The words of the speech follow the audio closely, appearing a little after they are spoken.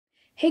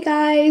Hey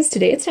guys,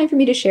 today it's time for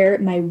me to share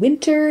my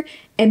winter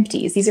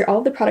empties. These are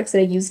all the products that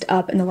I used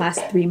up in the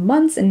last 3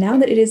 months, and now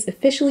that it is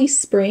officially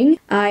spring,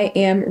 I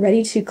am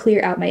ready to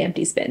clear out my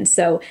empties bin.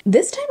 So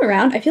this time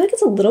around, I feel like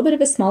it's a little bit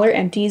of a smaller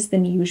empties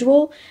than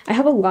usual. I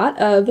have a lot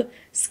of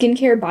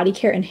skincare, body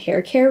care, and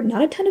hair care,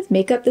 not a ton of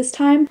makeup this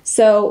time,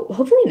 so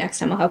hopefully next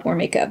time I'll have more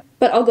makeup.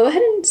 But I'll go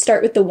ahead and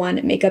start with the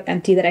one makeup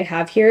empty that I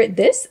have here.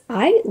 This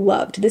I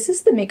loved. This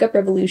is the Makeup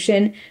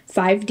Revolution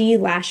 5D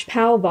Lash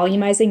Pal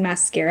Volumizing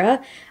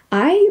Mascara.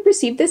 I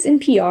received this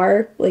in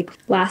PR like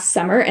last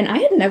summer, and I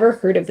had never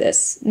heard of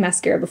this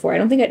mascara before. I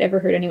don't think I'd ever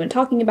heard anyone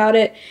talking about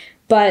it,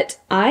 but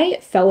I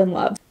fell in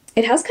love.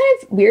 It has kind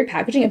of weird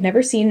packaging. I've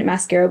never seen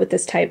mascara with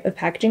this type of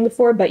packaging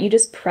before, but you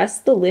just press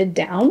the lid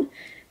down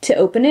to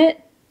open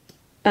it.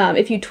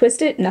 If you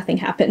twist it, nothing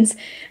happens,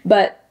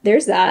 but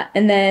there's that.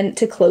 And then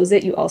to close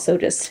it, you also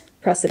just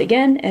press it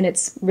again, and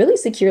it's really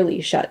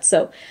securely shut.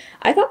 So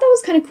I thought that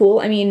was kind of cool.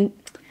 I mean,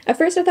 at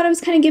first I thought it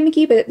was kind of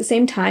gimmicky, but at the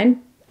same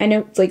time, I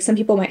know like some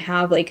people might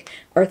have like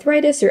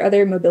arthritis or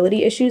other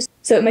mobility issues,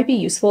 so it might be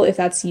useful if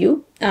that's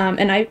you.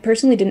 And I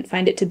personally didn't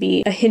find it to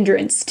be a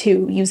hindrance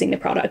to using the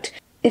product.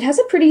 It has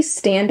a pretty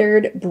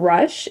standard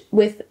brush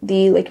with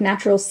the like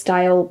natural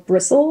style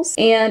bristles,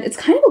 and it's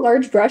kind of a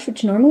large brush,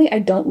 which normally I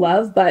don't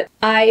love, but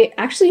I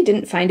actually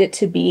didn't find it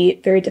to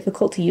be very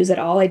difficult to use at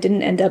all. I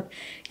didn't end up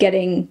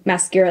getting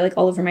mascara like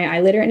all over my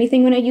eyelid or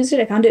anything when I used it.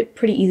 I found it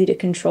pretty easy to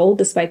control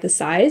despite the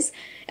size.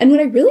 And what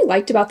I really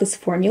liked about this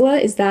formula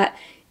is that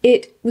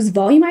it was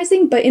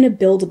volumizing, but in a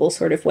buildable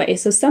sort of way.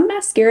 So some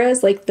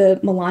mascaras, like the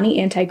Milani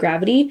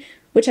Anti-Gravity,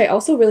 which I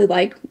also really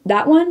like,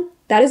 that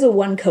is a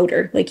one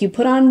coater. Like you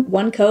put on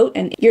one coat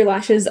and your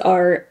lashes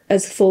are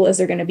as full as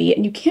they're gonna be,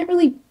 and you can't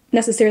really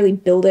necessarily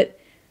build it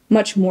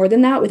much more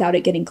than that without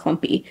it getting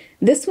clumpy.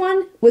 This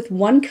one, with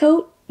one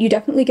coat, you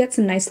definitely get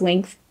some nice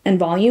length and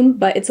volume,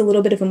 but it's a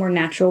little bit of a more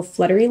natural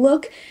fluttery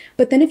look.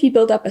 But then if you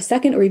build up a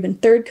second or even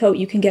third coat,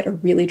 you can get a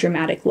really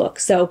dramatic look.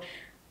 So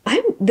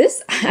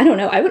I don't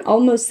know, I would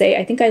almost say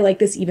I think I like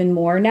this even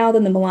more now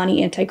than the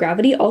Milani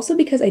Anti-Gravity, also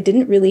because I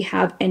didn't really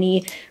have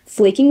any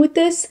flaking with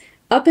this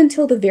up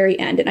until the very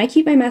end. And I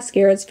keep my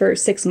mascaras for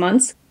 6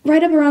 months.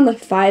 Right up around the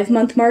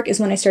 5-month mark is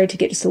when I started to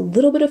get just a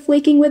little bit of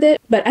flaking with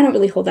it, but I don't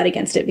really hold that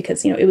against it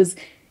because, you know, it was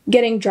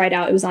getting dried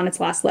out, it was on its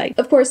last leg.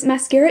 Of course,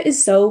 mascara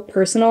is so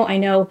personal. I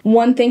know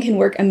one thing can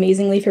work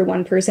amazingly for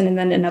one person, and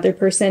then another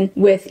person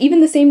with even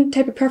the same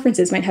type of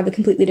preferences might have a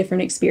completely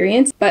different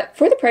experience. But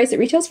for the price, it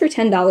retails for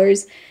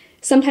 $10.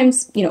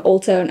 Sometimes, you know,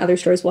 Ulta and other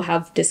stores will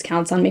have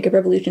discounts on Makeup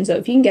Revolution, so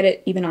if you can get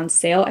it even on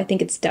sale, I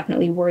think it's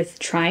definitely worth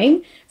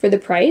trying for the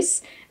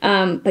price.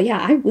 But yeah,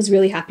 I was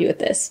really happy with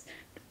this.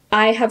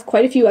 I have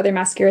quite a few other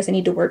mascaras I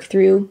need to work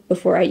through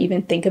before I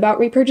even think about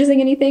repurchasing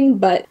anything,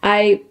 but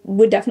I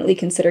would definitely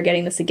consider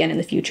getting this again in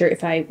the future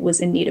if I was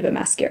in need of a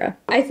mascara.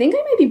 I think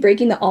I might be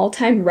breaking the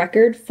all-time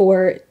record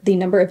for the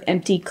number of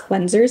empty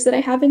cleansers that I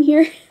have in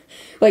here.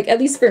 Like, at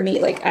least for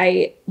me, like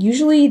I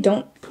usually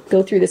don't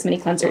go through this many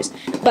cleansers,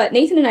 but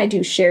Nathan and I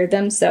do share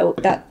them, so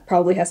that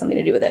probably has something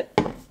to do with it.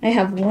 I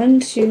have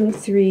 1, 2,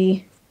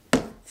 3,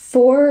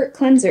 4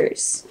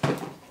 cleansers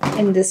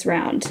in this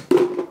round,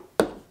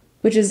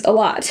 which is a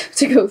lot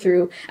to go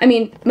through. I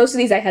mean, most of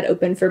these I had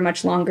open for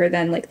much longer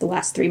than like the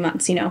last 3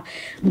 months, you know.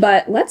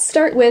 But let's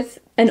start with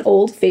an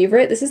old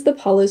favorite. This is the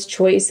Paula's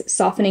Choice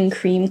Softening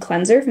Cream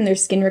Cleanser from their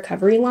Skin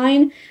Recovery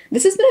line.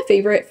 This has been a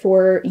favorite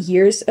for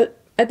years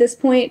at this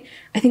point.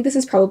 I think this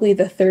is probably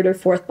the 3rd or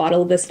 4th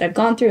bottle of this that I've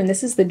gone through, and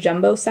this is the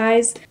jumbo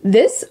size.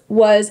 This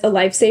was a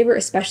lifesaver,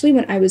 especially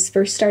when I was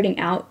first starting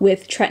out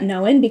with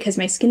tretinoin, because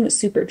my skin was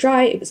super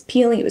dry, it was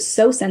peeling, it was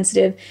so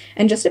sensitive,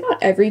 and just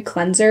about every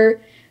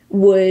cleanser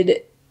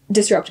would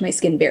disrupt my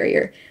skin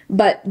barrier.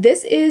 But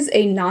this is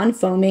a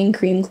non-foaming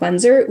cream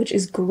cleanser, which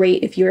is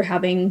great if you're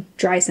having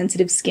dry,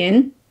 sensitive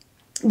skin.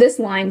 This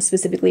line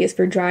specifically is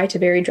for dry to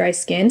very dry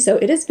skin, so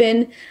it has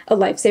been a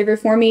lifesaver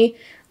for me.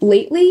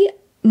 Lately,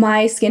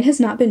 my skin has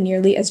not been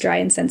nearly as dry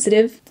and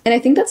sensitive, and I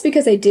think that's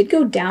because I did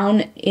go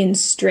down in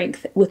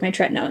strength with my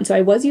tretinoin. So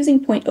I was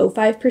using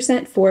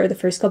 0.05% for the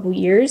first couple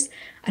years.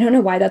 I don't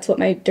know why that's what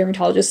my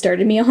dermatologist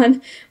started me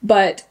on,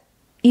 but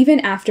even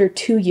after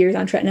 2 years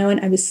on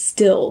tretinoin,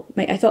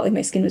 I felt like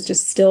my skin was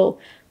just still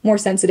more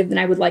sensitive than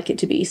I would like it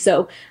to be.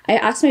 So I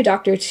asked my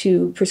doctor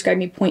to prescribe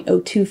me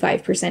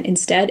 0.025%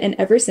 instead, and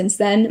ever since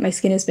then, my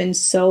skin has been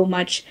so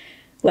much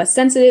less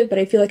sensitive, but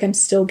I feel like I'm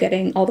still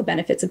getting all the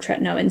benefits of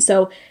tretinoin.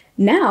 So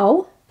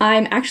now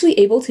I'm actually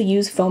able to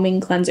use foaming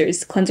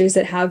cleansers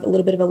that have a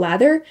little bit of a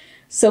lather.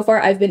 So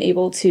far, I've been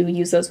able to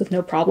use those with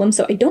no problem.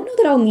 So I don't know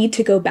that I'll need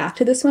to go back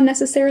to this one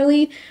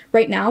necessarily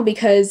right now,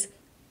 because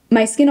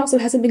my skin also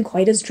hasn't been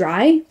quite as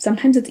dry.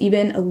 Sometimes it's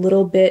even a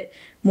little bit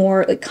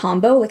more like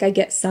combo, like I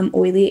get some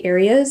oily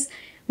areas.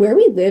 Where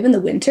we live in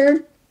the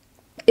winter,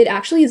 it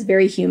actually is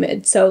very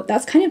humid. So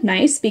that's kind of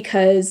nice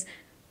because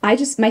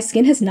my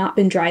skin has not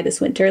been dry this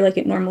winter like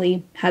it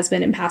normally has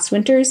been in past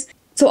winters.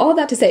 So all of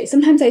that to say,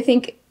 sometimes I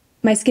think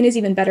my skin is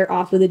even better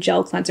off with a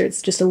gel cleanser.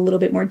 It's just a little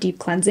bit more deep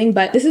cleansing,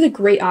 but this is a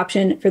great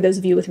option for those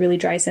of you with really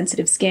dry,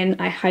 sensitive skin.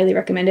 I highly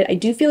recommend it. I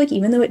do feel like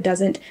even though it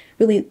doesn't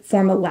really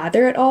form a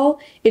lather at all,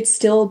 it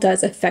still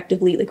does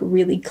effectively like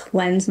really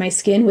cleanse my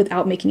skin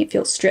without making it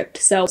feel stripped.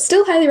 So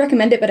still highly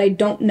recommend it, but I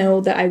don't know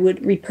that I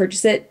would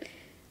repurchase it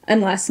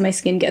unless my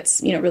skin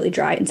gets, you know, really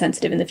dry and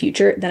sensitive in the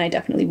future. Then I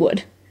definitely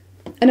would.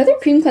 Another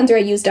cream cleanser I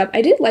used up,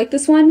 I did like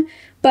this one,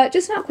 but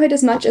just not quite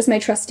as much as my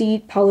trusty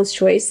Paula's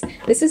Choice.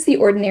 This is the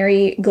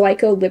Ordinary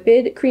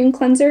Glycolipid Cream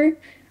Cleanser.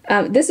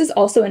 This is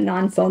also a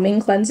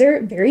non-foaming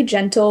cleanser, very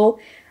gentle.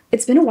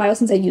 It's been a while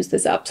since I used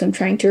this up, so I'm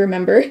trying to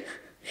remember.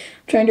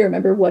 Trying to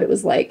remember what it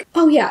was like.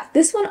 Oh yeah,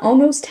 this one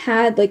almost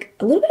had like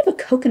a little bit of a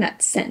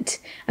coconut scent.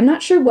 I'm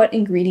not sure what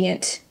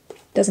ingredient,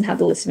 doesn't have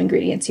the list of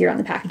ingredients here on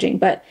the packaging,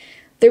 but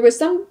there was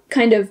some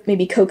kind of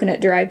maybe coconut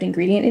derived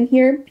ingredient in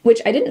here, which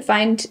I didn't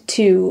find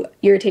to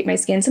irritate my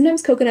skin.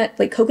 Sometimes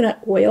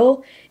coconut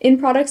oil in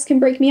products can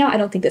break me out. I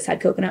don't think this had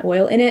coconut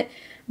oil in it,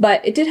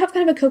 but it did have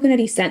kind of a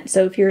coconutty scent.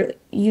 So if you're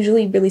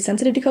usually really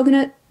sensitive to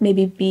coconut,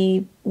 maybe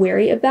be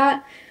wary of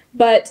that.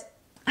 But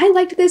I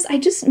liked this. I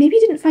just maybe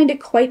didn't find it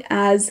quite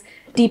as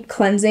deep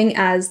cleansing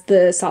as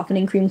the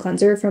softening cream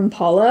cleanser from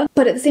Paula,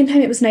 but at the same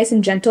time it was nice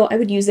and gentle. I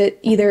would use it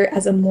either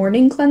as a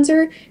morning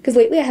cleanser, because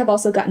lately I have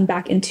also gotten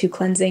back into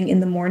cleansing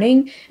in the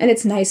morning, and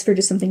it's nice for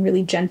just something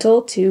really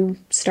gentle to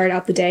start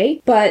out the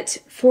day. But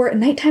for a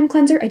nighttime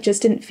cleanser, I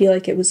just didn't feel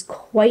like it was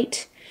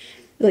quite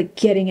like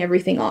getting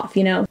everything off,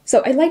 you know?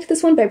 So I liked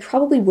this one, but I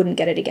probably wouldn't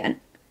get it again.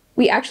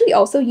 We actually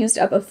also used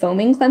up a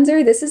foaming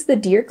cleanser. This is the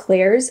Dear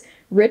Klairs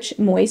Rich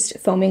Moist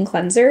Foaming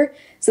Cleanser.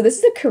 So this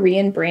is a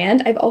Korean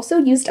brand. I've also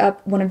used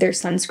up one of their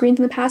sunscreens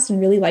in the past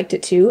and really liked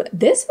it too.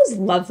 This was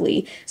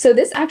lovely. So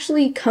this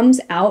actually comes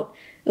out,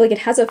 like it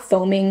has a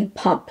foaming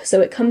pump.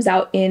 So it comes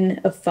out in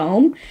a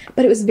foam,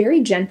 but it was very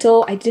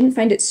gentle. I didn't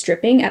find it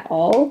stripping at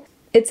all.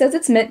 It says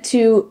it's meant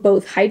to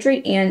both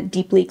hydrate and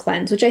deeply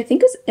cleanse, which I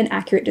think is an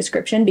accurate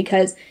description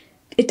because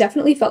it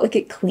definitely felt like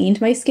it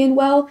cleaned my skin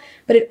well,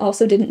 but it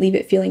also didn't leave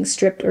it feeling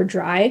stripped or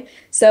dry.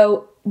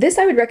 So this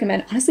I would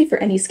recommend, honestly, for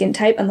any skin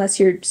type, unless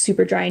you're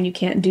super dry and you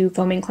can't do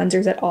foaming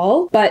cleansers at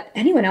all. But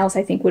anyone else,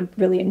 I think, would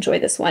really enjoy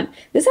this one.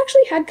 This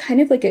actually had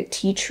kind of like a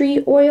tea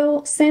tree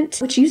oil scent,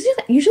 which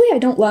usually I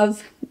don't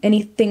love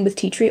anything with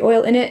tea tree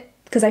oil in it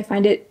because I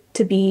find it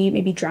to be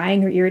maybe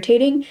drying or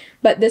irritating.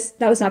 But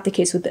that was not the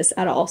case with this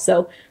at all.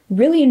 So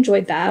really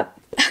enjoyed that.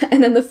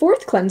 And then the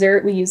fourth cleanser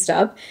we used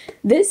up,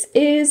 this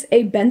is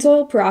a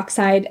benzoyl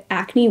peroxide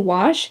acne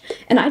wash,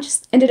 and I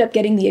just ended up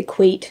getting the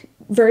Equate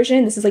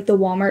version. This is like the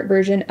Walmart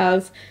version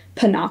of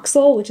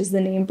Panoxyl, which is the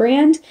name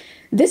brand.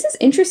 This is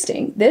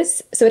interesting.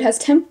 So it has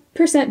 10%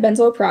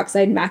 benzoyl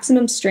peroxide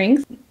maximum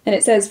strength, and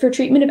it says for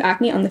treatment of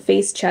acne on the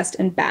face, chest,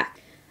 and back.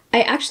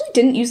 I actually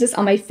didn't use this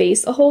on my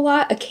face a whole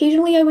lot.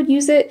 Occasionally I would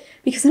use it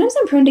because sometimes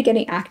I'm prone to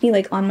getting acne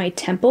like on my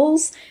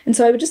temples, and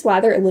so I would just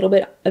lather a little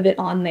bit of it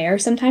on there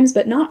sometimes,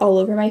 but not all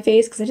over my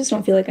face because I just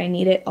don't feel like I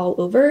need it all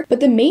over. But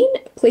the main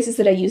places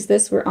that I used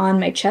this were on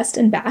my chest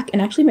and back,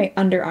 and actually my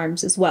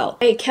underarms as well.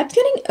 I kept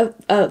getting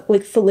a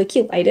like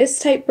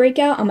folliculitis type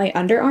breakout on my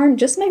underarm,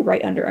 just my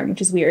right underarm,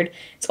 which is weird.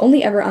 It's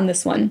only ever on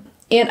this one.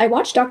 And I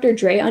watched Dr.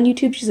 Dre on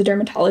YouTube. She's a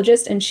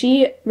dermatologist, and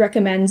she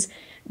recommends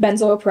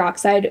benzoyl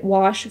peroxide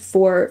wash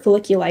for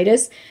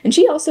folliculitis, and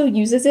she also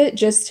uses it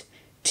just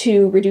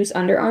to reduce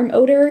underarm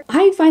odor.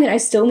 I find that I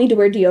still need to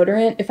wear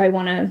deodorant if I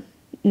want to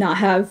not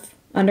have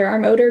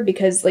underarm odor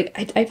because like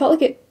I felt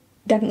like it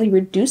definitely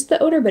reduced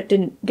the odor but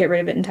didn't get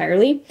rid of it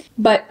entirely.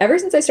 But ever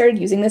since I started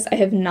using this, I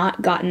have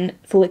not gotten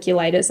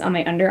folliculitis on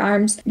my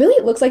underarms. Really,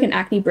 it looks like an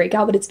acne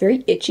breakout, but it's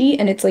very itchy,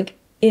 and it's like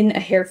in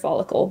a hair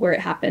follicle where it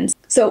happens.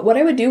 So what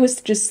I would do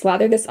was just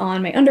slather this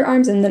on my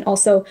underarms and then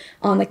also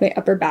on like my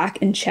upper back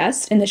and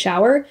chest in the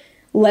shower,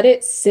 let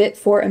it sit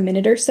for a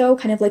minute or so,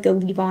 kind of like a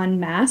leave-on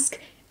mask,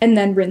 and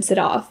then rinse it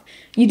off.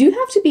 You do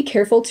have to be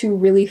careful to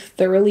really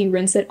thoroughly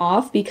rinse it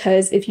off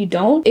because if you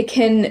don't, it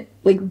can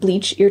like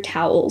bleach your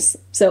towels.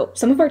 So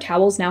some of our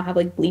towels now have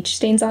like bleach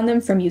stains on them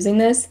from using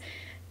this,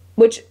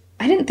 which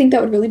I didn't think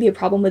that would really be a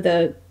problem with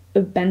a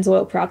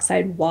benzoyl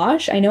peroxide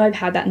wash. I know I've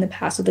had that in the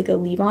past with like a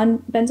leave-on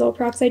benzoyl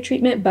peroxide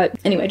treatment, but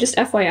anyway, just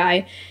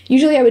FYI,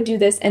 usually I would do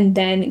this and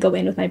then go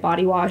in with my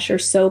body wash or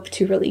soap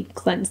to really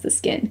cleanse the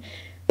skin.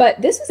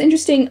 But this was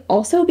interesting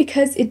also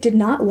because it did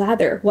not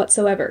lather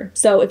whatsoever.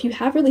 So if you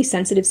have really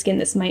sensitive skin,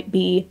 this might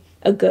be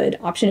a good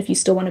option if you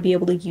still want to be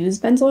able to use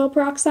benzoyl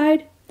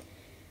peroxide.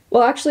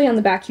 Well, actually on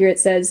the back here it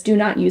says do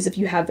not use if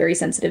you have very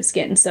sensitive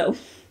skin. So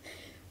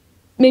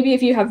maybe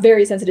if you have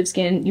very sensitive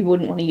skin, you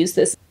wouldn't want to use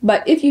this.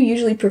 But if you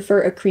usually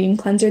prefer a cream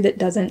cleanser that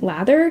doesn't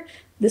lather,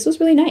 this was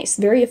really nice.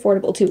 Very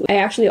affordable too. I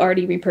actually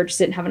already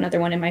repurchased it and have another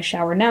one in my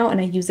shower now, and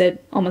I use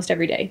it almost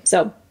every day.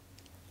 So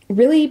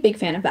really big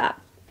fan of that.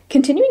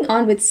 Continuing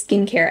on with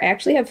skincare, I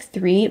actually have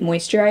 3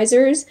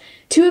 moisturizers.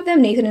 2 of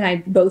them Nathan and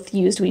I both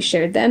used. We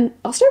shared them.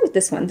 I'll start with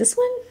this one.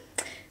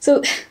 So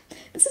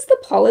this is the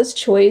Paula's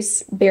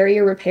Choice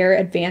Barrier Repair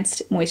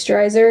Advanced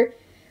Moisturizer.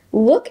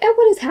 Look at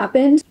what has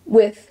happened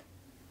with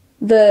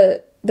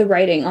the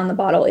writing on the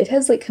bottle. It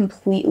has like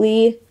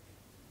completely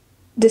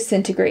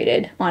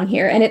disintegrated on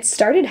here, and it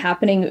started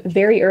happening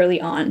very early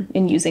on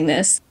in using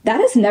this. That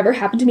has never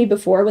happened to me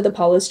before with a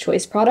Paula's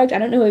Choice product. I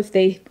don't know if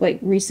they like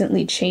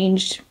recently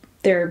changed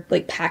their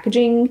like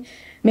packaging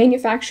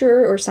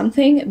manufacturer or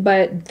something,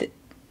 but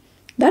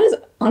that is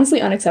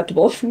honestly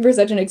unacceptable for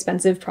such an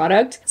expensive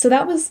product. So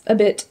that was a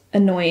bit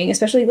annoying,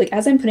 especially like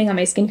as I'm putting on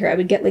my skincare, I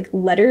would get like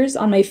letters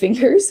on my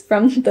fingers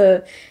from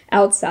the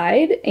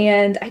outside,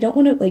 and I don't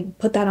want to like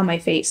put that on my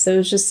face. So it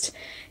was just,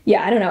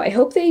 yeah, I don't know. I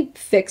hope they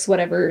fix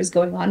whatever is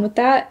going on with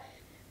that.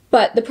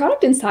 But the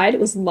product inside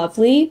was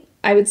lovely.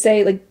 I would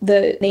say like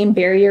the name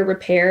Barrier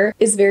Repair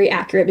is very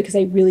accurate because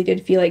I really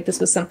did feel like this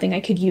was something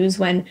I could use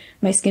when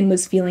my skin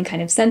was feeling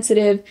kind of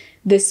sensitive.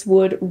 This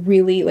would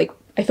really like,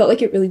 I felt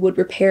like it really would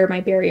repair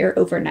my barrier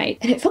overnight.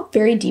 And it felt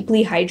very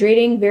deeply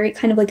hydrating, very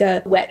kind of like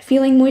a wet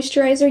feeling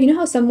moisturizer. You know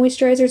how some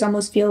moisturizers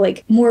almost feel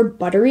like more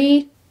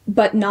buttery,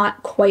 but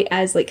not quite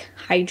as like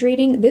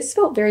hydrating? This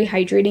felt very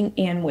hydrating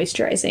and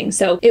moisturizing.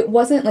 So it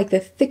wasn't like the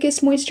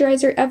thickest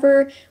moisturizer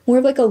ever, more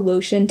of like a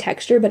lotion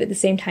texture, but at the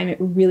same time, it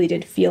really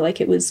did feel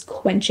like it was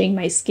quenching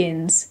my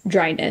skin's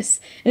dryness.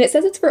 And it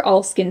says it's for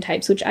all skin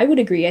types, which I would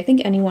agree. I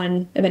think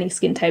anyone of any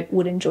skin type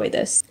would enjoy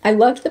this. I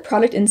loved the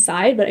product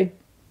inside, but I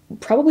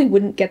probably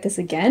wouldn't get this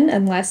again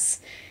unless,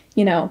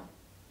 you know,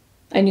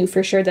 I knew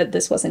for sure that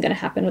this wasn't going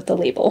to happen with the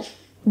label.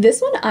 This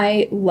one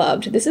I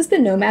loved. This is the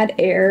Nomad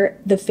Air,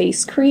 the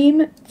face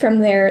cream from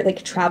their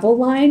like travel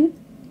line.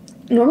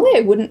 Normally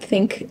I wouldn't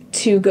think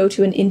to go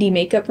to an indie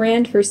makeup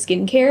brand for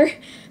skincare,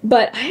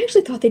 but I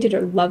actually thought they did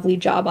a lovely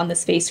job on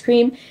this face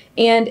cream.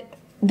 And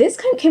this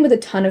kind of came with a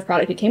ton of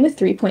product. It came with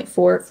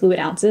 3.4 fluid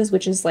ounces,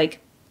 which is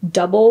like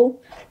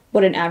double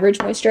what an average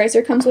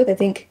moisturizer comes with. I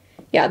think,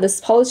 yeah,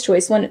 this Paula's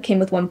Choice one came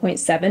with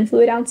 1.7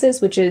 fluid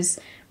ounces, which is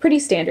pretty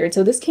standard.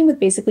 So this came with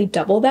basically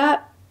double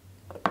that.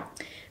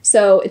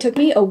 So it took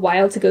me a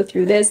while to go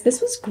through this.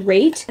 This was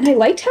great. And I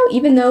liked how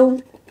even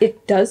though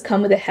it does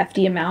come with a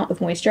hefty amount of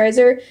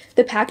moisturizer,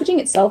 the packaging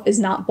itself is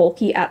not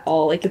bulky at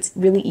all. Like it's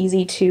really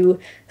easy to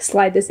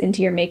slide this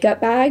into your makeup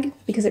bag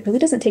because it really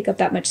doesn't take up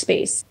that much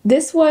space.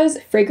 This was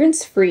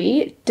fragrance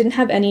free, didn't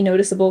have any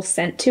noticeable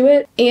scent to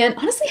it, and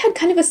honestly had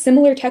kind of a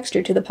similar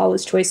texture to the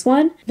Paula's Choice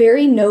one.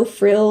 Very no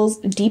frills,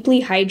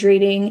 deeply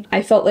hydrating.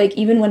 I felt like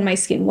even when my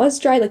skin was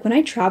dry, like when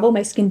I travel,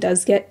 my skin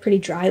does get pretty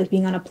dry, like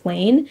being on a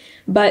plane,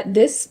 but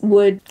this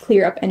would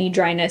clear up any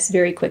dryness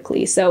very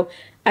quickly. So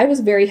I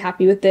was very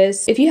happy with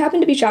this. If you happen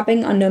to be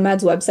shopping on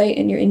Nomad's website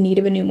and you're in need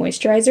of a new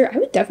moisturizer, I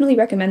would definitely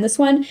recommend this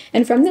one.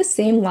 And from this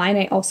same line,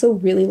 I also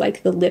really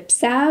like the lip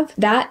salve.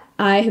 That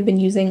I have been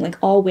using like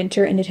all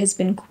winter and it has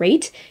been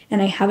great.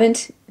 And I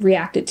haven't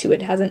reacted to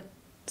it. It hasn't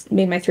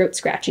made my throat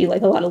scratchy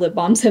like a lot of lip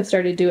balms have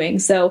started doing.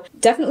 So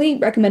definitely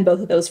recommend both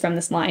of those from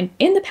this line.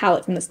 And the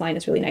palette from this line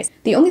is really nice.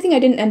 The only thing I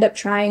didn't end up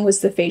trying was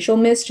the facial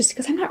mist, just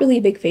because I'm not really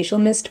a big facial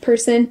mist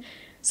person.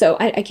 So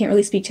I can't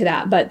really speak to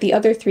that, but the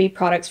other three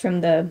products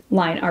from the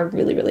line are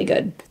really, really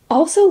good.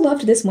 Also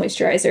loved this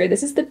moisturizer.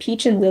 This is the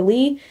Peach and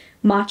Lily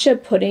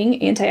Matcha Pudding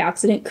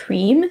Antioxidant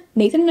Cream.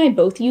 Nathan and I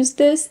both used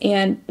this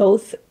and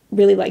both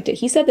really liked it.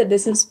 He said that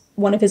this is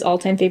one of his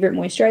all-time favorite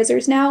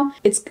moisturizers now.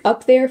 It's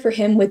up there for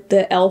him with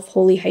the e.l.f.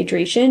 Holy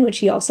Hydration, which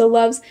he also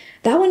loves.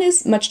 That one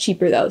is much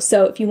cheaper though,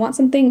 so if you want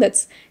something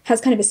that's has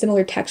kind of a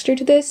similar texture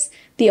to this,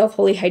 the e.l.f.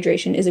 Holy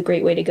Hydration is a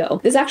great way to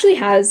go. This actually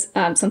has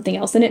something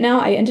else in it now.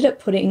 I ended up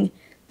putting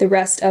the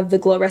rest of the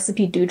Glow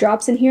Recipe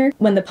Dewdrops in here.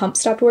 When the pump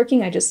stopped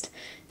working, I just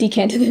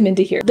decanted them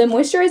into here. The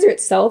moisturizer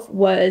itself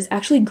was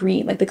actually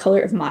green, like the color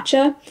of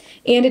matcha,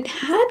 and it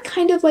had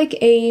kind of like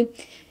a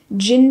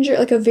ginger,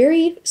 like a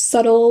very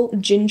subtle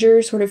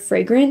ginger sort of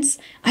fragrance.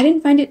 I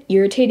didn't find it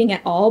irritating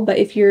at all, but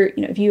if you're,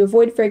 if you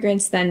avoid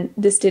fragrance, then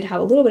this did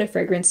have a little bit of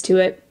fragrance to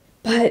it.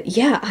 But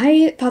yeah,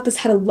 I thought this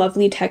had a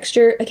lovely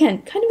texture.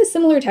 Again, kind of a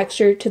similar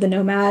texture to the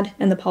Nomad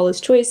and the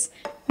Paula's Choice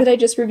that I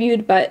just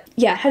reviewed, but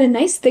yeah, it had a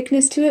nice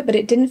thickness to it, but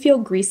it didn't feel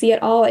greasy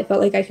at all. I felt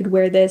like I could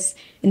wear this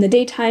in the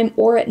daytime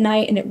or at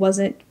night, and it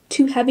wasn't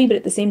too heavy, but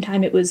at the same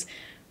time, it was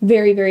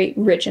very, very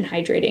rich and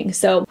hydrating.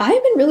 So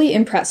I've been really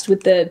impressed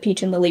with the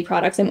Peach and Lily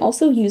products. I'm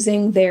also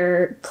using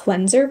their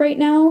cleanser right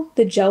now,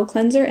 the gel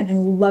cleanser, and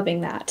I'm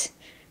loving that.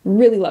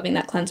 Really loving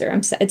that cleanser.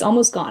 It's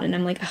almost gone, and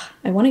I'm like,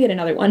 I want to get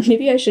another one.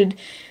 Maybe I should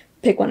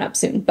pick one up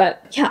soon.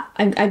 But yeah,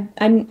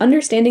 I'm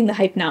understanding the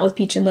hype now with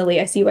Peach and Lily.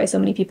 I see why so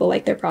many people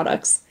like their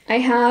products. I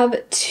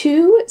have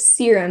two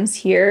serums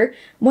here.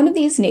 One of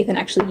these, Nathan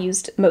actually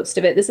used most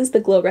of it. This is the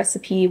Glow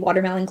Recipe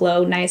Watermelon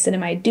Glow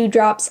Niacinamide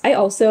Dewdrops. I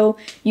also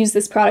use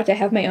this product. I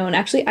have my own.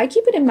 Actually, I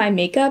keep it in my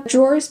makeup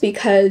drawers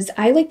because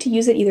I like to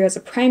use it either as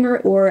a primer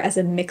or as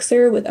a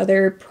mixer with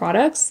other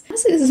products.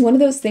 Honestly, this is one of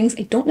those things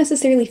I don't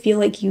necessarily feel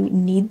like you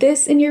need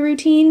this in your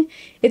routine.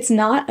 It's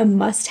not a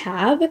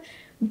must-have,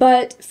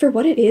 but for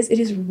what it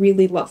is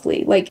really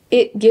lovely. Like,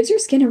 it gives your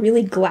skin a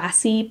really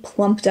glassy,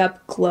 plumped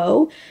up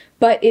glow,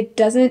 but it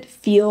doesn't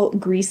feel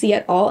greasy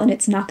at all, and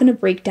it's not going to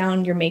break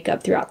down your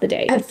makeup throughout the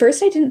day. At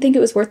first, I didn't think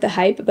it was worth the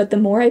hype, but the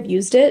more I've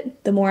used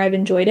it, the more I've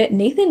enjoyed it.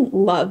 Nathan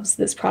loves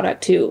this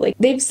product too. Like,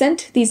 they've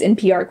sent these in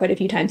PR quite a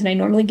few times, and I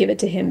normally give it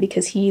to him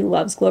because he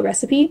loves Glow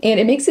Recipe, and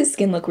it makes his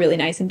skin look really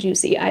nice and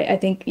juicy. I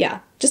think, yeah,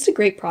 just a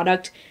great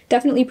product.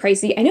 Definitely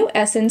pricey. I know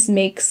Essence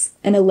makes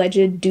an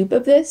alleged dupe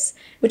of this,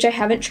 which I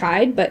haven't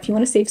tried, but if you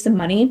want to save some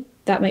money,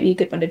 that might be a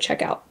good one to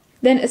check out.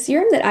 Then a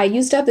serum that I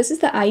used up, this is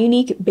the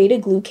iUnique Beta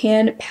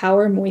Glucan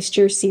Power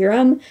Moisture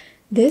Serum.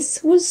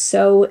 This was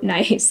so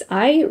nice.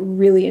 I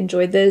really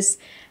enjoyed this.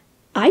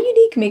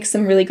 iUnique makes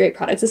some really great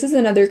products. This is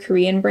another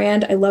Korean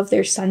brand. I love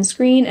their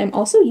sunscreen. I'm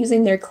also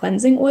using their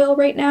cleansing oil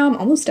right now. I'm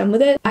almost done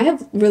with it. I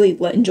have really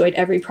enjoyed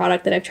every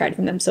product that I've tried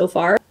from them so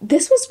far.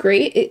 This was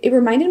great. It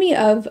reminded me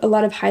of a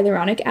lot of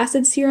hyaluronic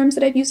acid serums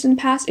that I've used in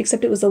the past,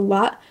 except it was a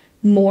lot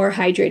more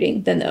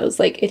hydrating than those.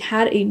 Like, it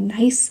had a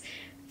nice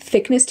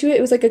thickness to it.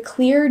 It was like a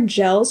clear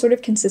gel sort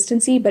of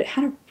consistency, but it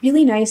had a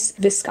really nice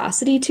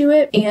viscosity to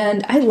it.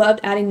 And I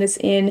loved adding this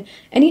in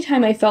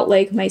anytime I felt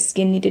like my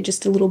skin needed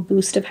just a little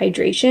boost of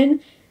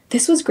hydration.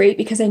 This was great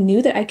because I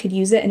knew that I could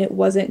use it and it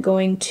wasn't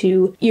going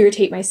to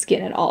irritate my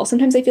skin at all.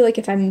 Sometimes I feel like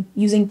if I'm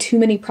using too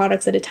many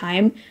products at a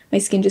time, my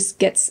skin just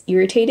gets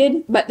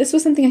irritated. But this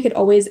was something I could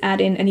always add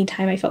in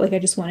anytime I felt like I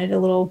just wanted a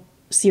little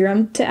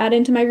serum to add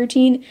into my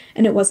routine,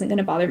 and it wasn't going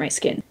to bother my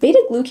skin. Beta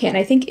glucan,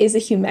 I think, is a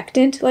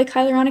humectant like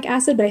hyaluronic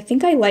acid, but I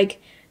think I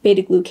like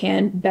beta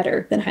glucan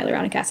better than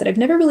hyaluronic acid. I've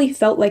never really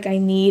felt like I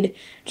need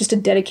just a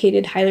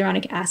dedicated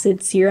hyaluronic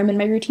acid serum in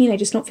my routine. I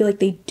just don't feel like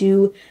they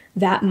do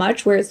that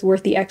much where it's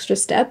worth the extra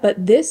step,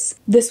 but this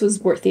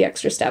was worth the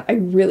extra step. I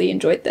really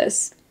enjoyed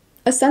this.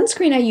 A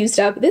sunscreen I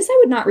used up, this I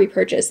would not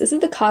repurchase. This is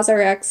the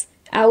COSRX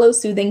Aloe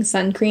Soothing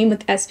Sun Cream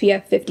with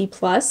SPF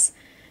 50+.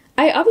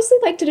 I obviously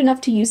liked it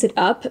enough to use it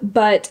up,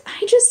 but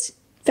I just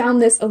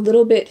found this a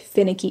little bit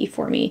finicky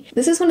for me.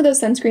 This is one of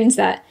those sunscreens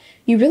that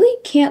you really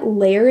can't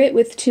layer it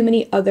with too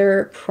many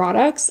other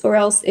products or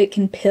else it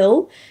can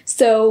pill.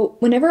 So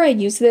whenever I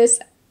use this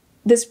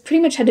pretty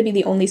much had to be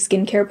the only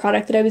skincare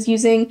product that I was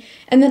using.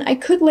 And then I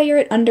could layer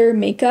it under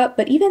makeup,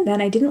 but even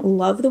then I didn't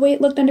love the way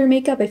it looked under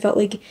makeup. I felt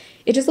like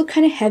it just looked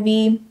kind of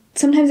heavy.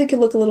 Sometimes it could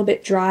look a little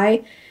bit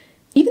dry.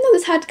 Even though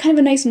this had kind of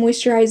a nice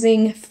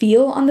moisturizing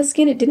feel on the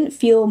skin, it didn't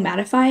feel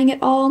mattifying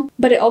at all,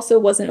 but it also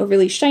wasn't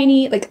overly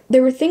shiny. Like,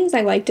 there were things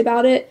I liked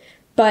about it,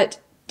 but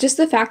just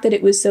the fact that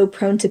it was so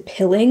prone to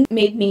pilling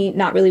made me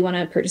not really want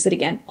to purchase it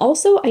again.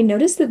 Also, I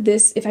noticed that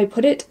this, if I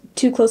put it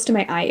too close to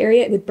my eye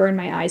area, it would burn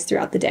my eyes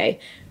throughout the day,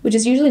 which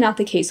is usually not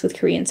the case with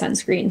Korean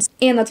sunscreens.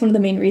 And that's one of the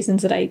main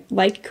reasons that I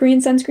like Korean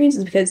sunscreens,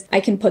 is because I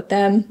can put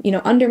them, you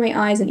know, under my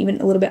eyes and even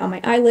a little bit on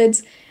my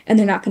eyelids, and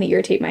they're not going to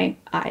irritate my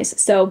eyes.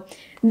 So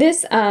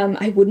this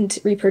I wouldn't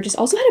repurchase.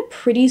 Also had a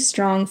pretty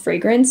strong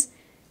fragrance,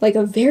 like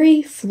a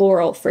very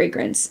floral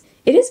fragrance.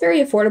 It is very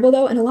affordable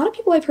though, and a lot of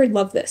people I've heard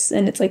love this,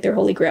 and it's like their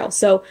holy grail.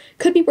 So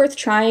could be worth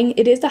trying.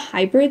 It is a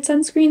hybrid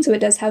sunscreen, so it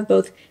does have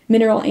both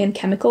mineral and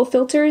chemical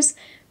filters,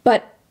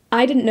 but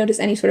I didn't notice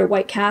any sort of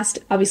white cast.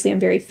 Obviously I'm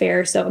very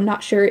fair, so I'm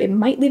not sure. It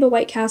might leave a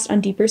white cast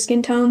on deeper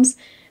skin tones,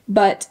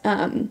 but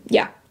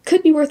yeah.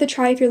 Could be worth a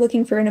try if you're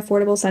looking for an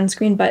affordable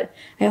sunscreen, but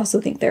I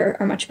also think there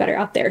are much better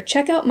out there.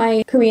 Check out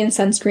my Korean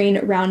sunscreen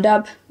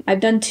roundup. I've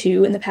done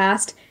 2 in the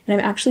past, and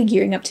I'm actually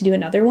gearing up to do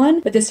another one,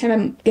 but this time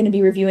I'm going to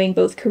be reviewing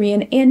both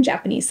Korean and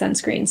Japanese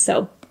sunscreens,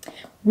 so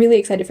really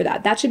excited for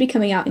that. That should be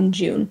coming out in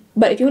June.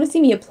 But if you want to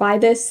see me apply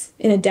this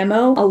in a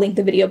demo, I'll link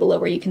the video below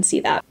where you can see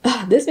that.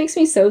 This makes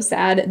me so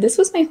sad. This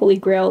was my holy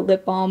grail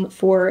lip balm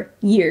for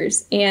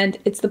years, and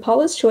it's the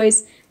Paula's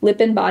Choice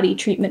Lip and Body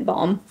Treatment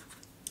Balm.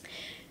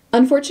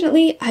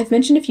 Unfortunately, I've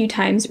mentioned a few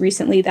times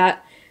recently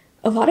that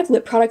a lot of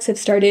lip products have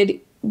started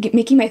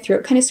making my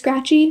throat kind of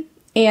scratchy,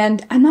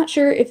 and I'm not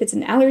sure if it's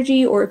an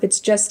allergy or if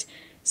it's just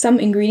some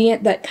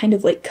ingredient that kind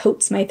of like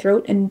coats my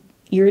throat and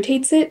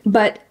irritates it.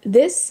 But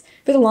this,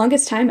 for the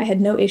longest time, I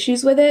had no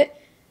issues with it,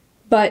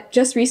 but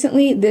just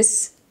recently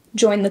this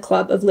joined the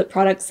club of lip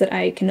products that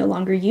I can no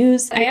longer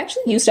use. I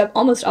actually used up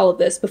almost all of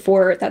this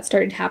before that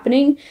started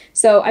happening,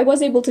 so I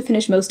was able to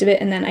finish most of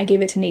it, and then I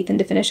gave it to Nathan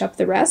to finish up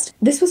the rest.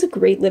 This was a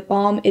great lip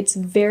balm. It's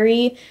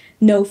very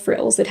no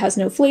frills. It has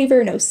no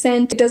flavor, no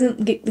scent. It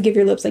doesn't give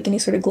your lips like any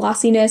sort of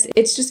glossiness.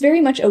 It's just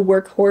very much a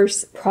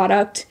workhorse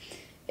product.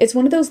 It's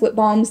one of those lip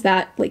balms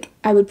that like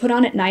I would put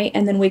on at night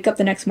and then wake up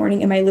the next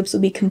morning and my lips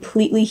would be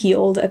completely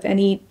healed of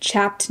any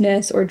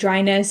chappedness or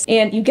dryness.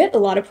 And you get a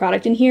lot of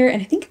product in here,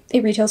 and I think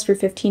it retails for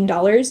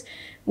 $15,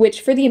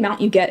 which for the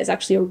amount you get is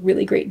actually a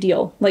really great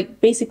deal,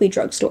 like basically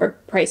drugstore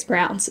price per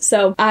ounce.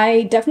 So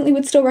I definitely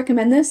would still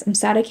recommend this. I'm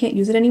sad I can't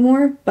use it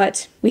anymore,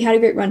 but we had a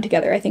great run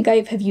together. I think I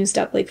have used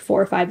up like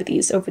 4 or 5 of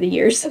these over the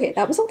years. Okay,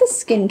 that was all the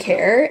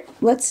skincare.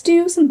 Let's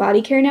do some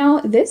body care now.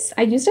 This,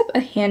 I used up a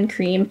hand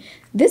cream.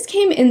 This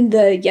came in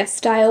the Yes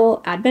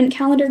Style advent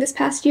calendar this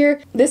past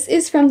year. This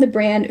is from the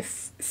brand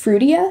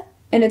Fruitia,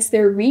 and it's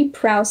their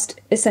Repurchase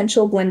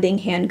Essential Blending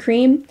Hand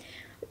Cream.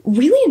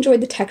 Really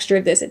enjoyed the texture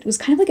of this. It was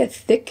kind of like a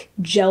thick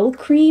gel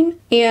cream,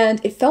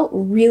 and it felt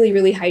really,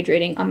 really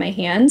hydrating on my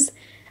hands.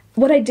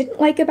 What I didn't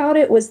like about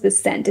it was the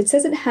scent. It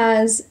says it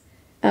has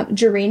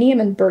geranium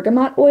and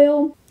bergamot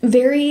oil.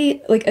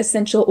 Very like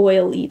essential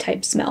oily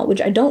type smell,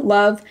 which I don't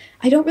love.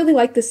 I don't really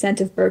like the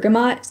scent of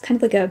bergamot. It's kind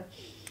of like a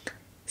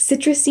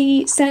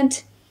citrusy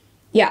scent.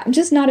 Yeah, I'm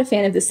just not a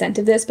fan of the scent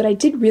of this, but I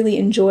did really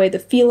enjoy the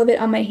feel of it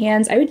on my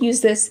hands. I would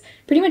use this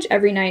pretty much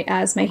every night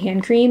as my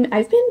hand cream.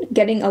 I've been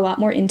getting a lot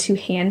more into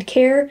hand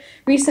care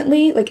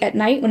recently, like at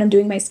night when I'm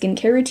doing my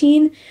skincare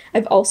routine.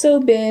 I've also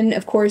been,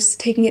 of course,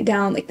 taking it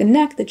down like the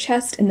neck, the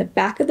chest, and the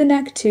back of the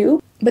neck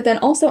too. But then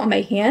also on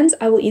my hands,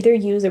 I will either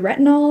use a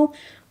retinol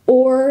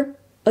or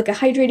like a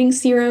hydrating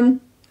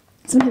serum.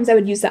 Sometimes I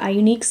would use the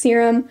Ionique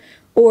serum,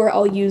 or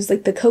I'll use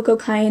like the Cocoa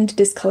Kind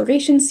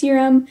discoloration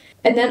serum,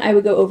 and then I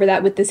would go over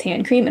that with this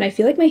hand cream, and I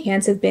feel like my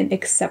hands have been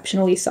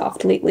exceptionally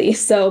soft lately.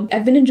 So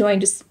I've been enjoying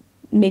just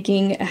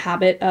making a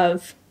habit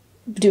of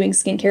doing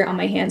skincare on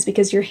my hands,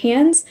 because your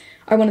hands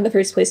are one of the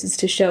first places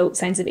to show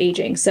signs of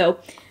aging. So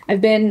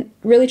I've been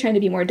really trying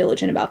to be more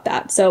diligent about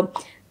that. So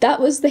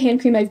that was the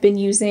hand cream I've been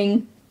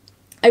using.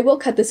 I will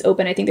cut this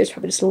open. I think there's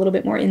probably just a little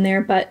bit more in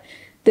there, but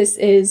this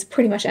is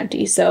pretty much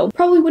empty, so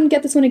probably wouldn't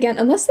get this one again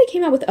unless they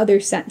came out with other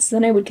scents,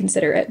 then I would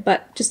consider it,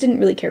 but just didn't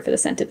really care for the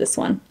scent of this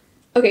one.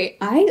 Okay,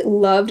 I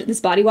loved this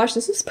body wash.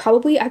 This was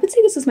probably, I would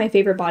say this is my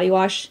favorite body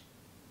wash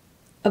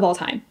of all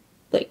time.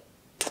 Like,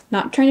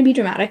 not trying to be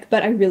dramatic,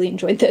 but I really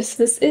enjoyed this.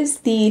 This is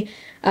the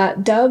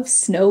Dove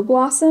Snow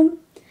Blossom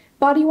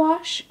body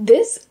wash.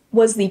 This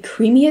was the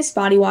creamiest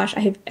body wash I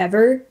have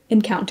ever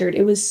encountered.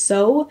 It was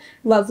so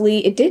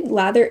lovely. It did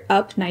lather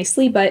up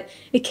nicely, but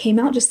it came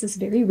out just this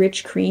very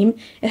rich cream.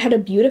 It had a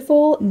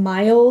beautiful,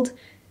 mild,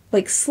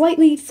 like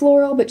slightly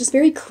floral, but just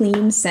very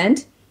clean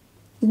scent.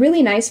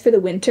 Really nice for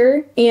the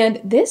winter. And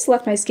this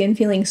left my skin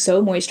feeling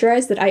so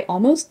moisturized that I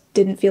almost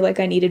didn't feel like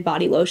I needed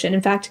body lotion.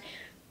 In fact,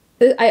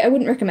 I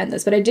wouldn't recommend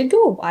this, but I did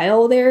go a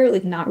while there,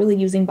 like not really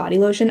using body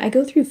lotion. I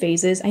go through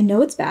phases. I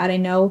know it's bad. I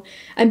know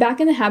I'm back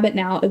in the habit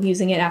now of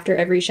using it after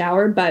every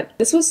shower, but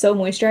this was so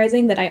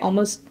moisturizing that I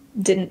almost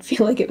didn't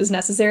feel like it was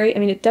necessary. I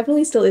mean, it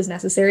definitely still is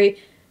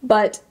necessary,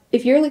 but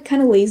if you're like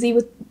kind of lazy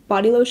with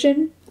body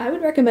lotion, I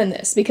would recommend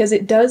this because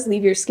it does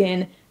leave your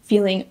skin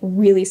feeling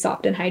really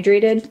soft and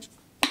hydrated.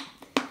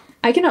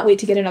 I cannot wait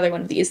to get another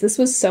one of these. This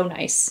was so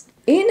nice.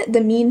 In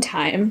the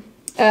meantime,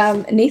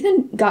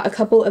 Nathan got a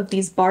couple of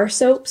these bar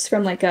soaps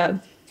from like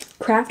a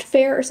craft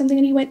fair or something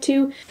that he went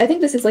to. I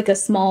think this is like a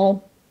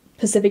small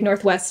Pacific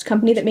Northwest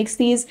company that makes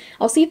these.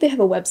 I'll see if they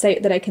have a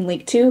website that I can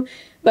link to,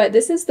 but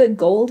this is the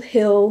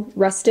Goldhillrh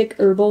Rustic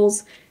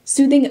Herbals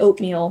Soothing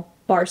Oatmeal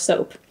Bar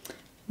Soap.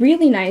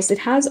 Really nice. It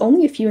has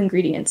only a few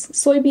ingredients: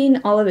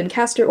 soybean, olive, and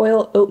castor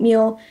oil,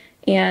 oatmeal,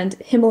 and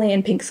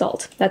Himalayan pink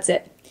salt. That's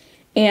it.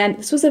 And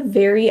this was a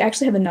very, I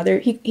actually have another,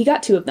 he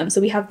got two of them, so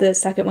we have the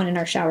second one in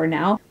our shower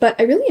now. But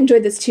I really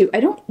enjoyed this too.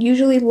 I don't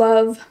usually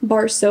love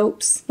bar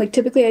soaps. Like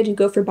typically I do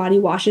go for body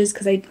washes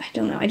because I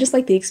don't know, I just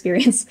like the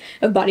experience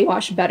of body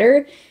wash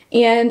better.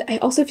 And I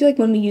also feel like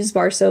when we use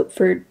bar soap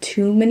for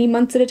too many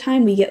months at a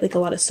time, we get like a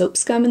lot of soap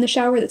scum in the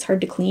shower that's hard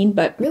to clean,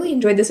 but really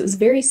enjoyed this. It was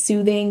very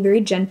soothing,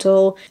 very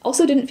gentle.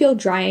 Also didn't feel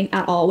drying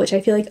at all, which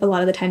I feel like a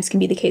lot of the times can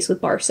be the case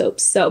with bar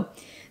soaps. So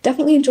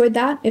definitely enjoyed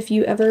that. If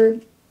you ever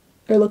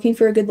are looking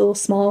for a good little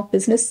small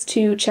business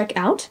to check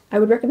out, I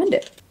would recommend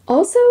it.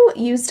 Also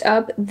used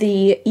up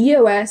the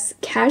EOS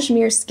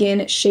Cashmere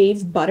Skin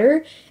Shave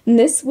Butter, and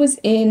this was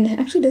in,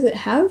 actually does it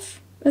have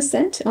a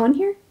scent on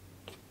here?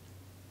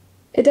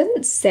 It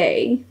doesn't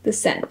say the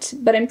scent,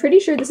 but I'm pretty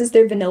sure this is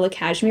their Vanilla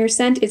Cashmere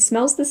scent. It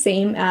smells the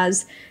same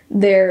as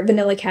their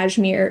Vanilla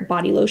Cashmere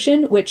body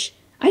lotion, which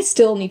I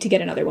still need to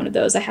get another one of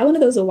those. I had one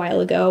of those a while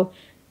ago,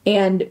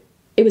 and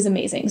it was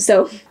amazing.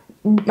 So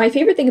my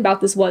favorite thing about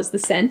this was the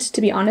scent,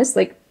 to be honest.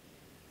 Like,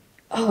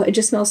 oh, it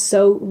just smells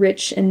so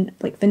rich and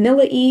like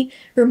vanilla-y.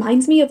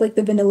 Reminds me of like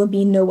the Vanilla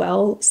Bean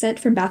Noel scent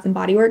from Bath &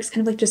 Body Works,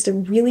 kind of like just a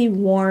really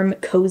warm,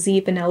 cozy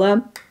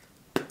vanilla.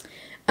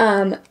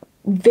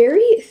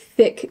 Very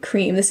thick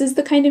cream. This is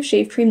the kind of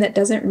shave cream that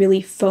doesn't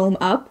really foam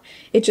up.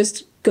 It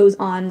just goes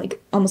on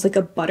like almost like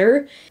a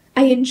butter.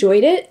 I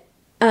enjoyed it.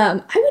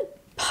 I would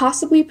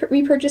possibly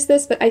repurchase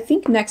this, but I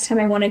think next time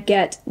I want to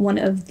get one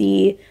of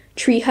the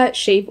Tree Hut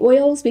shave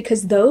oils,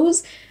 because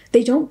those,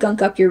 they don't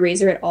gunk up your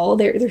razor at all.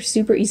 They're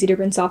super easy to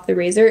rinse off the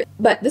razor.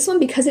 But this one,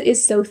 because it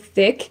is so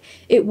thick,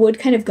 it would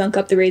kind of gunk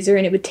up the razor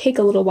and it would take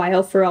a little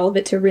while for all of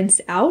it to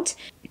rinse out.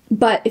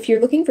 But if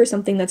you're looking for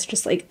something that's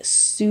just like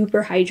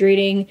super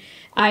hydrating,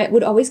 I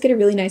would always get a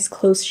really nice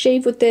close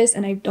shave with this,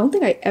 and I don't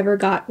think I ever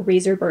got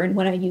razor burn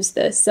when I used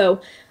this.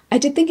 So I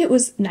did think it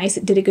was nice,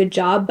 it did a good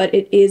job, but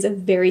it is a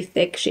very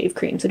thick shave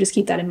cream, so just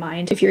keep that in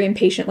mind. If you're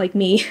impatient like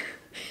me,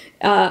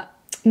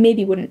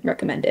 maybe wouldn't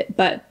recommend it,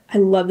 but I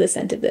love the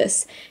scent of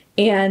this.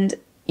 And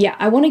yeah,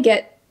 I want to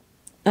get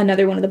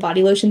another one of the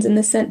body lotions in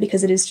this scent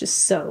because it is just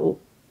so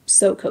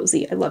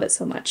cozy. I love it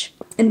so much.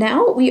 And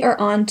now we are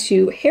on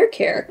to hair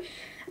care.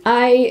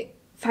 I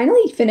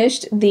finally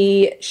finished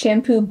the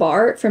shampoo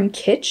bar from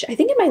Kitsch. I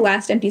think in my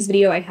last Empties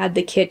video I had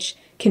the Kitsch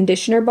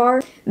conditioner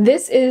bar.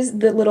 This is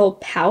the little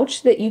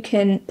pouch that you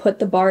can put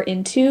the bar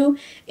into,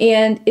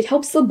 and it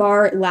helps the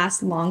bar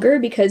last longer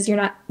because you're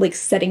not like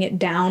setting it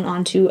down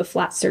onto a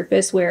flat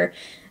surface where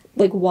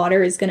like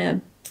water is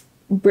gonna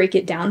break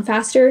it down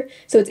faster.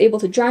 So it's able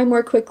to dry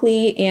more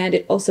quickly, and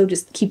it also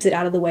just keeps it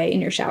out of the way in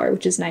your shower,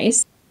 which is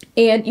nice.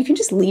 And you can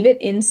just leave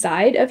it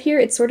inside of here.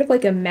 It's sort of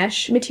like a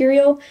mesh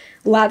material.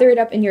 Lather it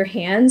up in your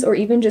hands, or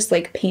even just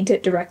like paint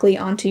it directly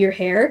onto your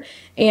hair,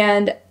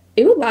 and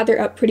it would lather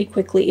up pretty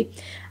quickly.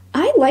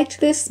 I liked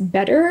this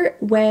better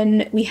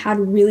when we had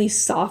really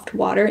soft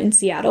water in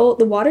Seattle.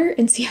 The water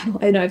in Seattle,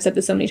 I know I've said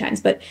this so many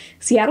times, but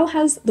Seattle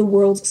has the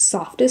world's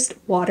softest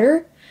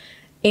water,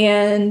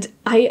 and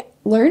I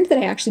learned that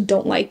I actually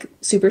don't like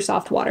super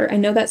soft water. I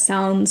know that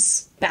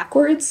sounds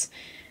backwards,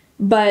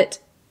 but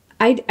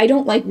I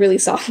don't like really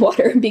soft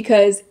water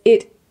because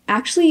it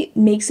actually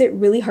makes it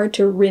really hard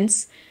to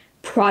rinse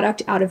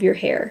product out of your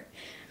hair.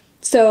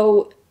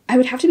 So I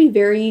would have to be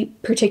very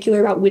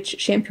particular about which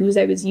shampoos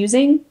I was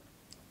using.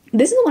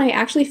 This is the one I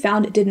actually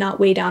found it did not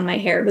weigh down my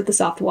hair with the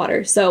soft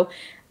water. So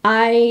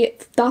I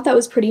thought that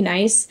was pretty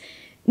nice.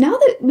 Now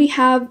that we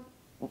have,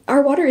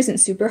 our water isn't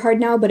super hard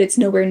now, but it's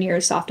nowhere near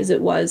as soft as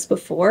it was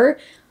before,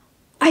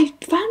 I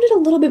found it a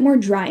little bit more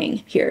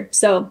drying here.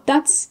 So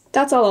that's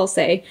all I'll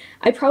say.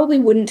 I probably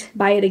wouldn't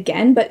buy it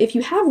again, but if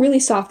you have really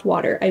soft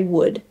water, I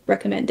would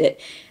recommend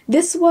it.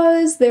 This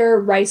was their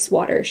rice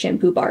water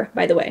shampoo bar,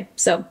 by the way.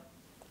 So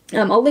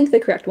I'll link the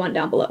correct one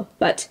down below.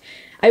 But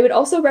I would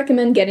also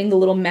recommend getting the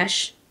little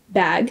mesh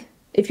bag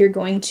if you're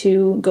going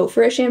to go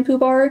for a shampoo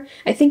bar.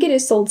 I think it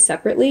is sold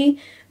separately,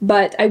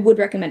 but I would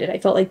recommend it. I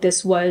felt like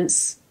this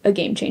was a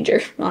game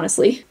changer,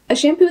 honestly. A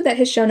shampoo that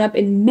has shown up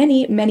in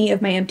many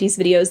of my Empties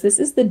videos. This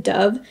is the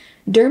Dove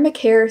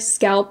Dermacare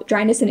Scalp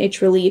Dryness and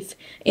Itch Relief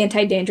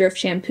Anti-Dandruff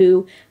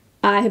Shampoo.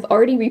 I have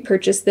already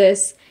repurchased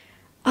this.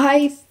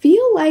 I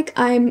feel like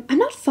I'm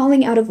not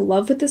falling out of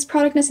love with this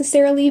product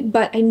necessarily,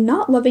 but I'm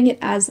not loving it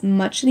as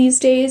much these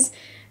days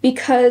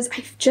because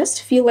I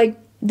just feel like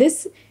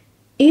this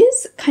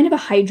is kind of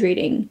a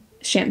hydrating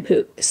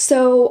shampoo.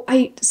 So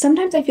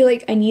sometimes I feel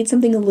like I need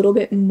something a little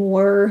bit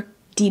more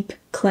deep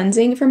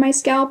cleansing for my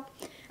scalp.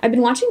 I've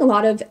been watching a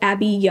lot of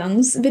Abby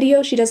Young's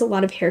videos. She does a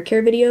lot of hair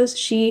care videos.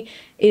 She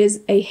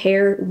is a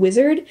hair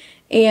wizard,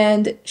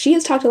 and she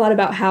has talked a lot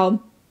about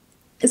how,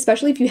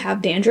 especially if you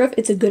have dandruff,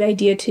 it's a good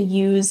idea to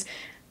use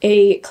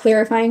a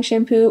clarifying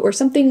shampoo or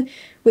something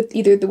with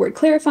either the word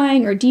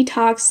clarifying or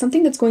detox,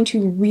 something that's going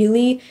to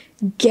really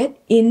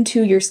get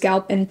into your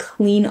scalp and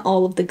clean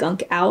all of the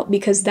gunk out,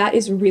 because that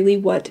is really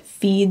what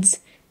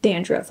feeds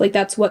dandruff. Like,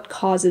 that's what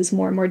causes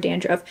more and more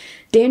dandruff.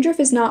 Dandruff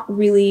is not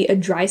really a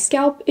dry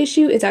scalp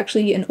issue, it's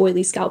actually an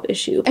oily scalp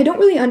issue. I don't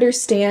really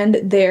understand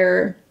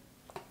their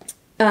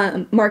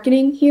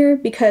marketing here,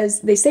 because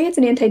they say it's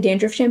an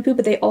anti-dandruff shampoo,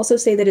 but they also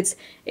say that it's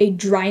a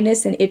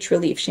dryness and itch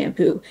relief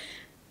shampoo.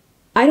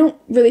 I don't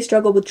really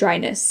struggle with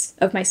dryness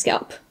of my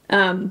scalp.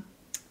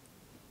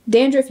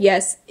 Dandruff,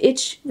 yes.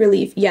 Itch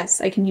relief, yes,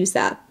 I can use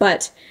that.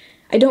 But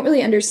I don't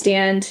really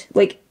understand,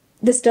 like,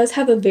 this does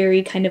have a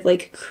very kind of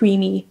like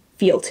creamy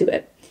feel to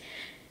it.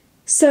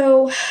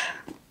 So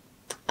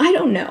I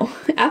don't know.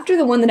 After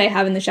the one that I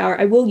have in the shower,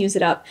 I will use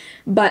it up,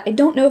 but I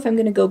don't know if I'm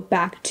going to go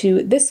back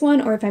to this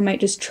one or if I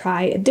might just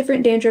try a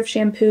different dandruff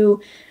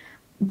shampoo.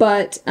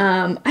 But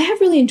I have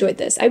really enjoyed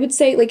this. I would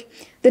say, like,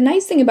 the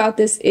nice thing about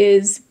this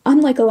is,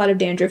 unlike a lot of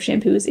dandruff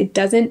shampoos, it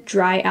doesn't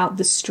dry out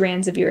the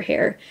strands of your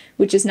hair,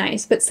 which is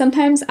nice. But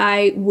sometimes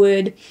I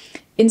would,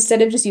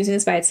 instead of just using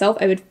this by itself,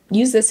 I would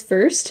use this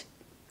first,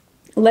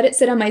 let it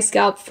sit on my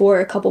scalp for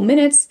a couple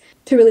minutes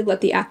to really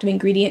let the active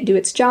ingredient do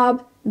its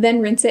job,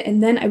 then rinse it,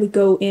 and then I would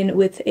go in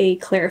with a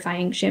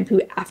clarifying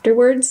shampoo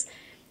afterwards.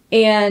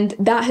 And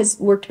that has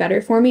worked better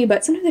for me,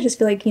 but sometimes I just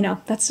feel like, you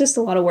know, that's just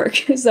a lot of work.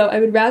 So I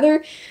would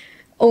rather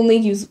only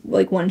use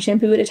like one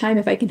shampoo at a time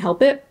if I can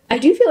help it. I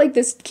do feel like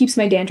this keeps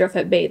my dandruff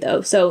at bay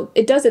though, so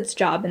it does its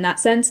job in that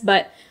sense,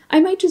 but I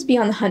might just be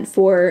on the hunt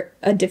for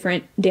a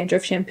different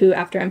dandruff shampoo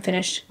after I'm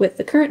finished with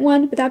the current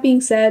one. But that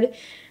being said,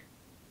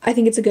 I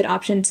think it's a good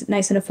option. It's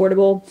nice and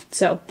affordable,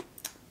 so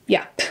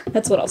yeah,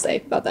 that's what I'll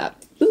say about that.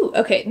 Ooh,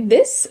 okay,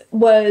 this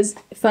was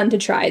fun to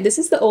try. This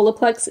is the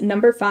Olaplex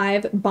No.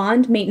 5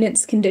 Bond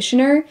Maintenance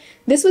Conditioner.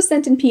 This was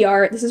sent in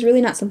PR. This is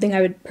really not something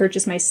I would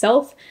purchase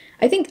myself.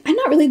 I think I'm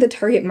not really the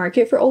target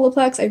market for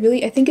Olaplex.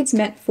 I think it's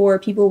meant for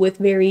people with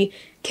very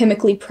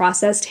chemically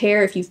processed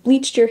hair. If you've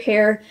bleached your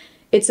hair,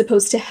 it's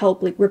supposed to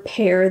help like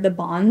repair the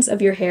bonds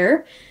of your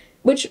hair,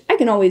 which I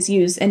can always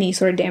use any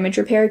sort of damage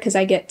repair because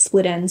I get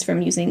split ends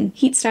from using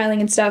heat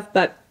styling and stuff,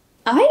 but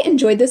I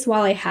enjoyed this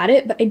while I had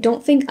it, but I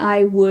don't think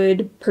I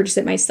would purchase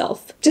it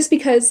myself. Just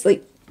because,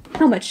 like,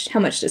 how much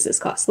does this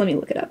cost? Let me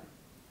look it up.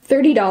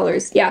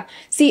 $30, yeah.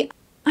 See,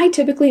 I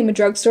typically am a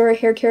drugstore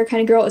hair care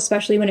kind of girl,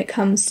 especially when it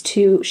comes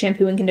to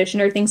shampoo and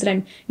conditioner, things that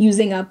I'm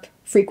using up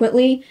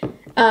frequently.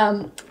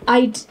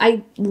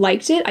 I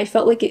liked it. I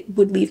felt like it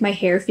would leave my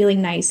hair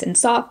feeling nice and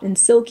soft and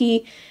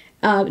silky.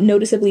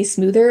 noticeably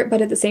smoother,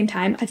 but at the same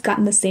time, I've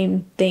gotten the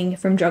same thing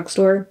from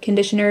drugstore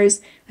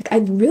conditioners. Like, I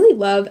really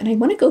love, and I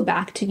want to go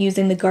back to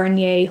using the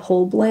Garnier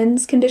Whole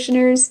Blends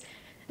conditioners.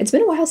 It's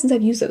been a while since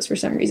I've used those for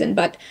some reason,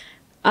 but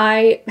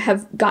I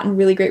have gotten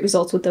really great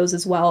results with those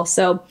as well.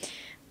 So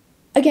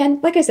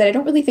again, like I said, I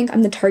don't really think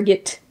I'm the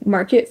target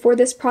market for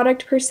this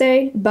product per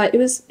se, but it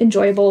was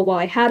enjoyable while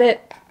I had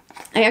it.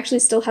 I actually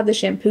still have the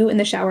shampoo in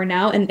the shower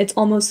now, and it's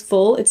almost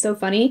full. It's so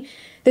funny.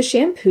 The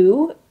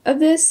shampoo of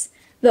this,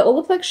 the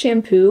Olaplex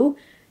shampoo,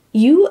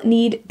 you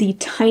need the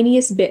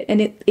tiniest bit,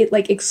 and it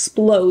like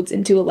explodes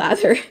into a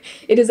lather.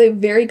 It is a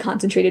very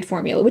concentrated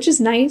formula, which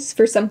is nice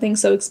for something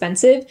so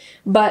expensive,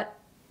 but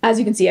as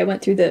you can see, I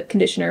went through the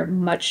conditioner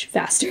much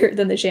faster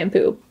than the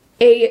shampoo.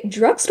 A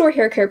drugstore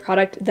hair care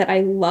product that I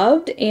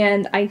loved,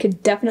 and I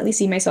could definitely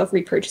see myself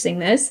repurchasing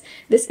this.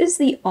 This is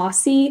the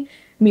Aussie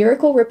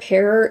Miracle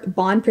Repairer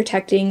Bond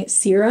Protecting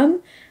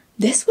Serum.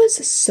 This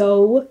was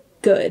so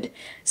good.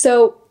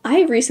 So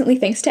I recently,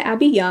 thanks to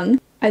Abby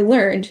Young, I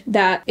learned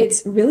that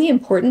it's really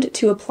important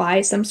to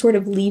apply some sort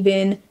of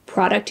leave-in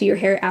product to your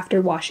hair after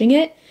washing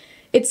it.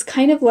 It's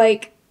kind of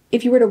like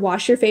if you were to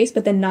wash your face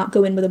but then not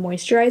go in with a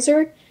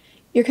moisturizer.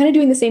 You're kind of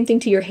doing the same thing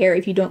to your hair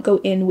if you don't go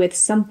in with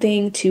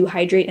something to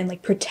hydrate and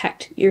like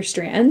protect your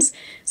strands.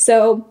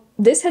 So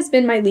this has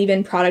been my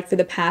leave-in product for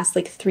the past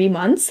like 3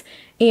 months,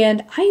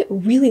 and I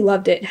really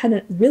loved it. It had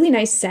a really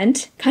nice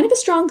scent, kind of a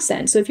strong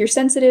scent. So if you're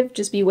sensitive,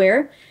 just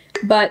beware,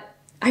 but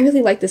I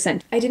really like the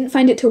scent. I didn't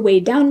find it to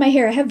weigh down my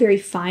hair. I have very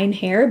fine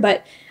hair,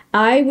 but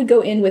I would go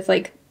in with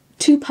like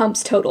 2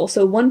 pumps total.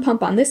 So 1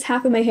 pump on this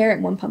half of my hair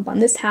and 1 pump on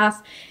this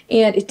half,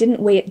 and it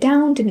didn't weigh it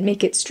down, didn't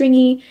make it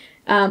stringy.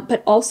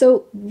 But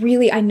also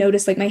really I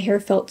noticed like my hair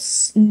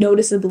felt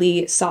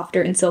noticeably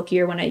softer and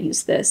silkier when I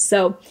used this.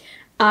 So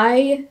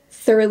I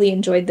thoroughly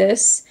enjoyed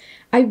this.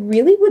 I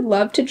really would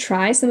love to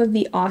try some of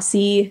the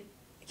Aussie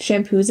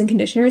shampoos and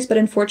conditioners, but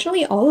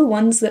unfortunately all the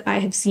ones that I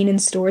have seen in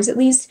stores at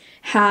least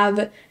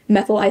have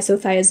methyl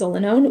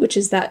isothiazolinone, which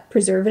is that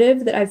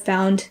preservative that I've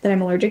found that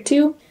I'm allergic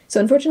to. So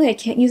unfortunately I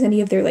can't use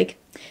any of their like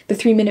the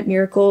 3-Minute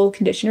Miracle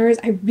conditioners.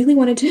 I really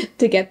wanted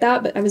to get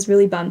that, but I was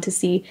really bummed to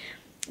see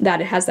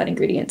that it has that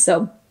ingredient.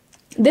 So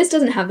this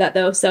doesn't have that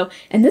though. So,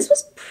 and this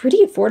was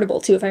pretty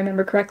affordable too, if I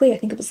remember correctly. I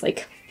think it was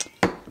like,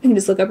 I can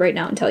just look up right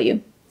now and tell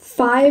you.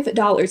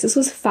 $5. This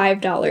was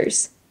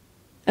 $5.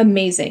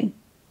 Amazing.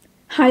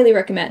 Highly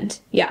recommend.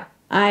 Yeah,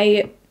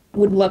 I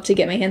would love to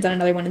get my hands on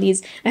another one of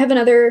these. I have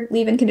another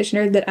leave-in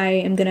conditioner that I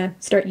am gonna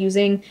start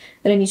using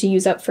that I need to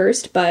use up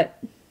first,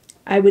 but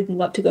I would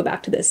love to go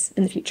back to this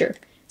in the future.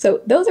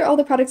 So those are all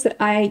the products that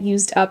I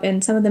used up,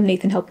 and some of them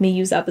Nathan helped me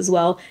use up as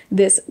well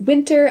this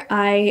winter.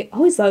 I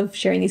always love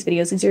sharing these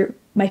videos. These are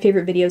my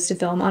favorite videos to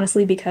film,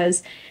 honestly,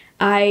 because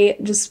I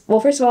just,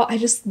 well, first of all, I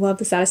just love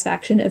the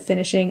satisfaction of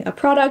finishing a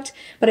product,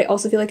 but I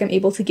also feel like I'm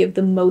able to give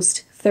the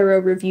most thorough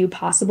review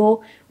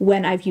possible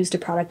when I've used a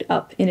product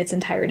up in its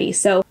entirety.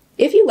 So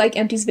if you like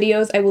Empties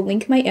videos, I will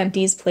link my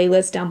Empties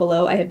playlist down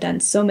below. I have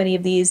done so many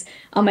of these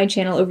on my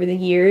channel over the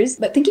years.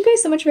 But thank you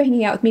guys so much for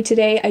hanging out with me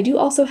today. I do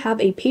also have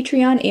a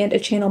Patreon and a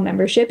channel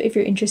membership if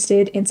you're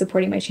interested in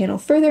supporting my channel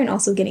further and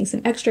also getting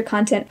some extra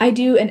content. I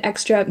do an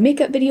extra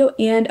makeup video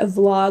and a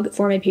vlog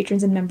for my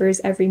patrons and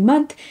members every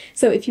month.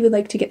 So if you would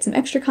like to get some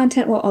extra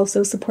content while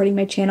also supporting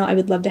my channel, I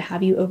would love to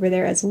have you over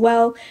there as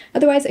well.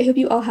 Otherwise, I hope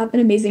you all have an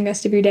amazing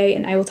rest of your day,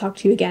 and I will talk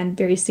to you again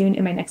very soon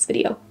in my next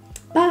video.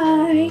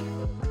 Bye!